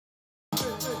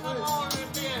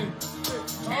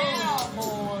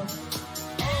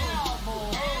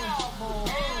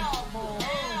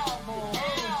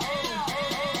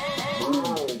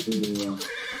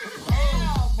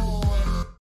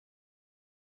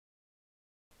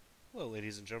Hello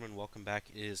ladies and gentlemen, welcome back.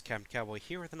 It is Captain Cowboy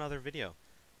here with another video.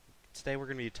 Today we're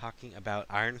going to be talking about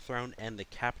Iron Throne and the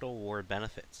Capital War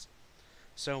benefits.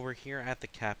 So we're here at the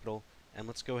Capital, and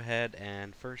let's go ahead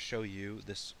and first show you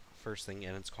this first thing,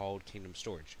 and it's called Kingdom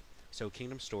Storage. So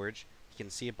Kingdom Storage, you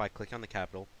can see it by clicking on the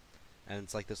Capital, and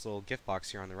it's like this little gift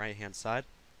box here on the right hand side.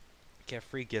 You get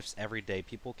free gifts every day.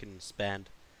 People can spend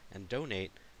and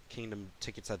donate Kingdom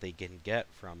tickets that they can get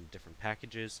from different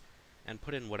packages, and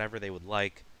put in whatever they would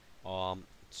like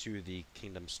to the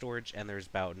Kingdom storage, and there's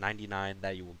about 100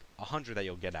 that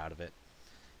you'll get out of it.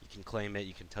 You can claim it,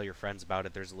 you can tell your friends about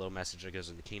it. There's a little message that goes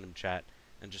in the Kingdom chat,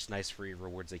 and just nice free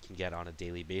rewards they can get on a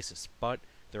daily basis. But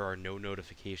there are no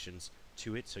notifications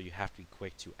to it, so you have to be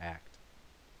quick to act.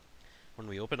 When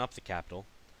we open up the capital,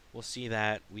 we'll see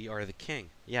that we are the king.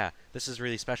 Yeah, this is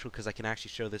really special because I can actually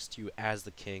show this to you as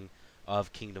the king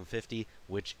of Kingdom 50,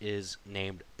 which is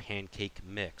named Pancake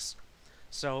Mix.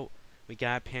 So we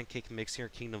got Pancake Mix here,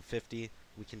 Kingdom 50.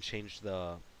 We can change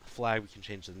the flag, we can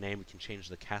change the name, we can change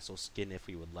the castle skin if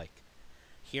we would like.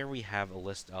 Here we have a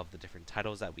list of the different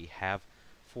titles that we have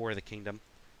for the kingdom.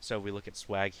 So if we look at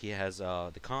swag, he has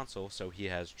the console, so he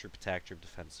has troop attack, troop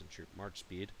defense, and troop march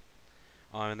speed.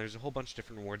 And there's a whole bunch of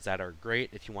different rewards that are great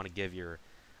if you want to give your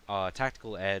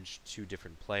tactical edge to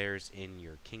different players in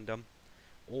your kingdom.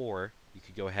 Or you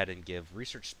could go ahead and give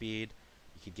research speed,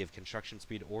 you could give construction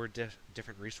speed, or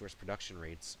different resource production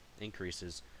rates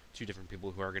increases to different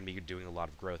people who are going to be doing a lot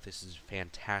of growth. This is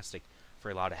fantastic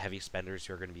for a lot of heavy spenders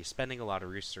who are going to be spending a lot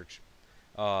of research,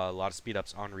 a lot of speed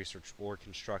ups on research or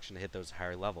construction to hit those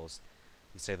higher levels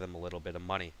and save them a little bit of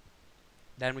money.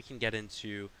 Then we can get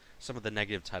into some of the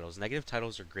negative titles. Negative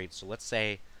titles are great. So let's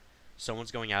say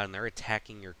someone's going out and they're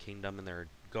attacking your kingdom, and they're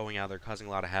going out, they're causing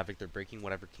a lot of havoc, they're breaking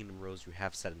whatever kingdom rules you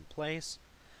have set in place.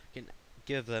 You can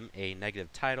give them a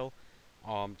negative title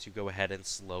to go ahead and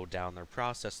slow down their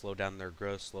process, slow down their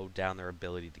growth, slow down their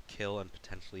ability to kill, and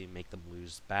potentially make them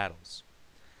lose battles.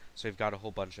 So we've got a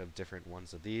whole bunch of different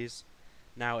ones of these.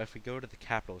 Now if we go to the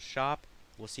capital shop,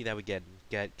 we'll see that we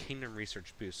get Kingdom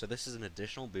Research Boost. So this is an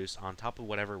additional boost on top of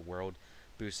whatever world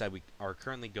boosts that we are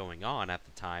currently going on at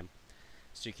the time.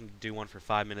 So you can do one for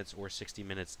 5 minutes or 60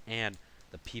 minutes, and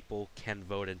the people can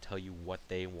vote and tell you what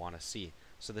they want to see.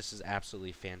 So this is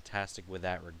absolutely fantastic with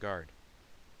that regard.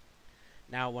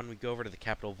 Now when we go over to the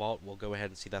Capital Vault, we'll go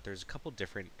ahead and see that there's a couple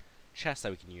different chests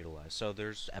that we can utilize. So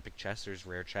there's epic chests, there's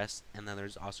rare chests, and then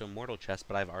there's also immortal chests,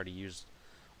 but I've already used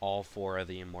all 4 of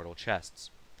the immortal chests.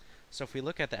 So if we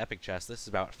look at the epic chest, this is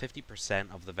about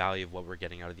 50% of the value of what we're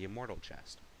getting out of the immortal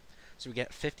chest. So we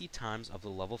get 50 times of the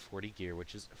level 40 gear,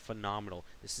 which is phenomenal.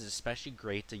 This is especially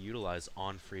great to utilize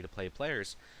on free-to-play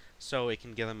players, so it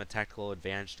can give them a tactical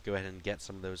advantage to go ahead and get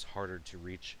some of those harder to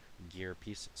reach gear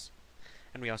pieces.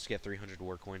 And we also get 300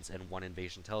 war coins and 1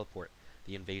 invasion teleport.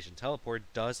 The invasion teleport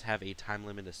does have a time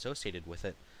limit associated with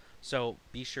it, so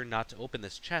be sure not to open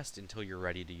this chest until you're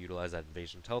ready to utilize that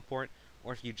invasion teleport,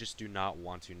 or if you just do not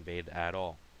want to invade at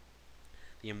all.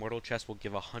 The immortal chest will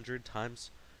give 100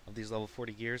 times of these level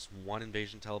 40 gears, 1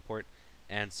 invasion teleport,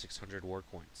 and 600 war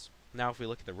coins. Now if we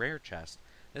look at the rare chest,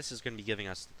 this is going to be giving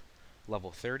us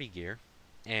level 30 gear,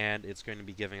 and it's going to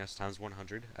be giving us times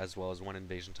 100, as well as 1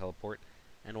 invasion teleport,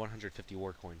 and 150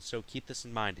 war coins. So keep this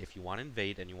in mind. If you want to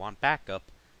invade and you want backup,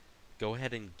 go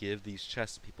ahead and give these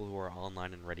chests to people who are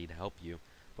online and ready to help you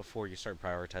before you start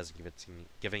prioritizing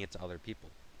giving it to other people.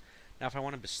 Now if I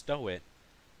want to bestow it,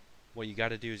 what you got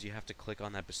to do is you have to click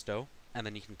on that bestow, and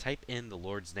then you can type in the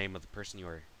Lord's name of the person you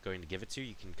are going to give it to.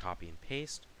 You can copy and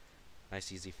paste.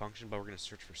 Nice easy function, but we're going to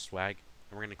search for swag,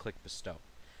 and we're going to click bestow.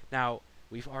 Now,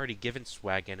 we've already given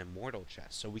swag an immortal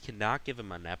chest, so we cannot give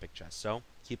him an epic chest, so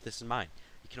keep this in mind.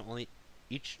 You can only,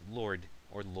 each lord,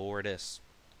 or lordess,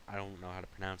 I don't know how to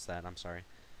pronounce that, I'm sorry,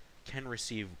 can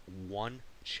receive 1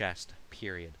 chest,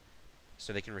 period.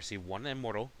 So they can receive 1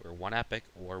 immortal, or 1 epic,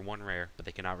 or 1 rare, but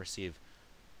they cannot receive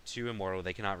 2 immortal,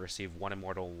 they cannot receive 1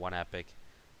 immortal, 1 epic.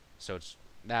 So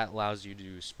that allows you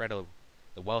to spread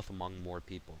the wealth among more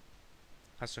people.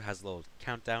 Also has a little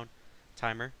countdown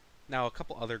timer. Now a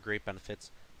couple other great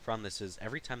benefits from this is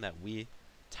every time that we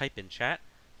type in chat,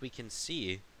 we can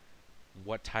see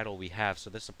what title we have. So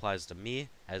this applies to me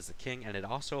as the king, and it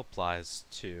also applies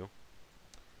to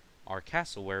our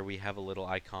castle, where we have a little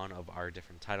icon of our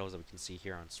different titles that we can see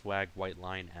here on Swag, White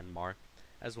Lion, and Mar,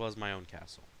 as well as my own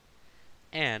castle.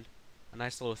 And a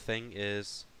nice little thing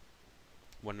is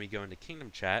when we go into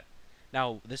Kingdom Chat,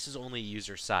 now this is only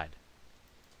user side.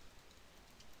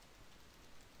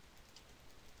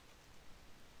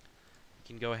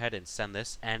 You can go ahead and send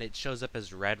this, and it shows up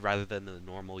as red rather than the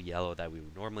normal yellow that we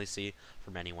would normally see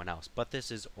from anyone else. But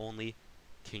this is only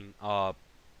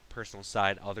personal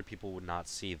side, other people would not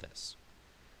see this.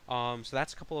 So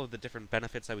that's a couple of the different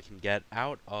benefits that we can get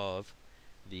out of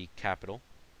the capital.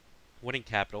 Winning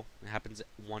capital, it happens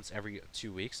once every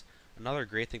 2 weeks. Another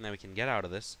great thing that we can get out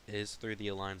of this is through the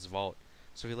Alliance Vault.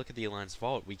 So if we look at the Alliance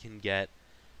Vault, we can get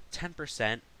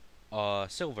 10%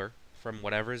 silver from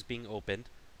whatever is being opened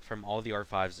from all the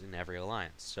R5s in every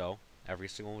alliance. So every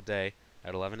single day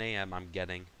at 11 a.m. I'm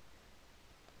getting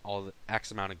all the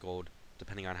X amount of gold,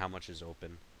 depending on how much is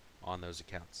open on those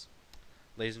accounts.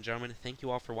 Ladies and gentlemen, thank you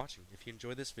all for watching. If you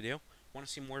enjoyed this video, want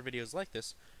to see more videos like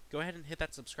this, go ahead and hit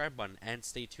that subscribe button and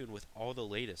stay tuned with all the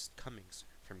latest comings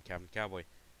from Captain Cowboy.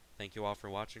 Thank you all for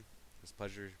watching. It's a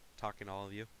pleasure talking to all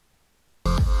of you.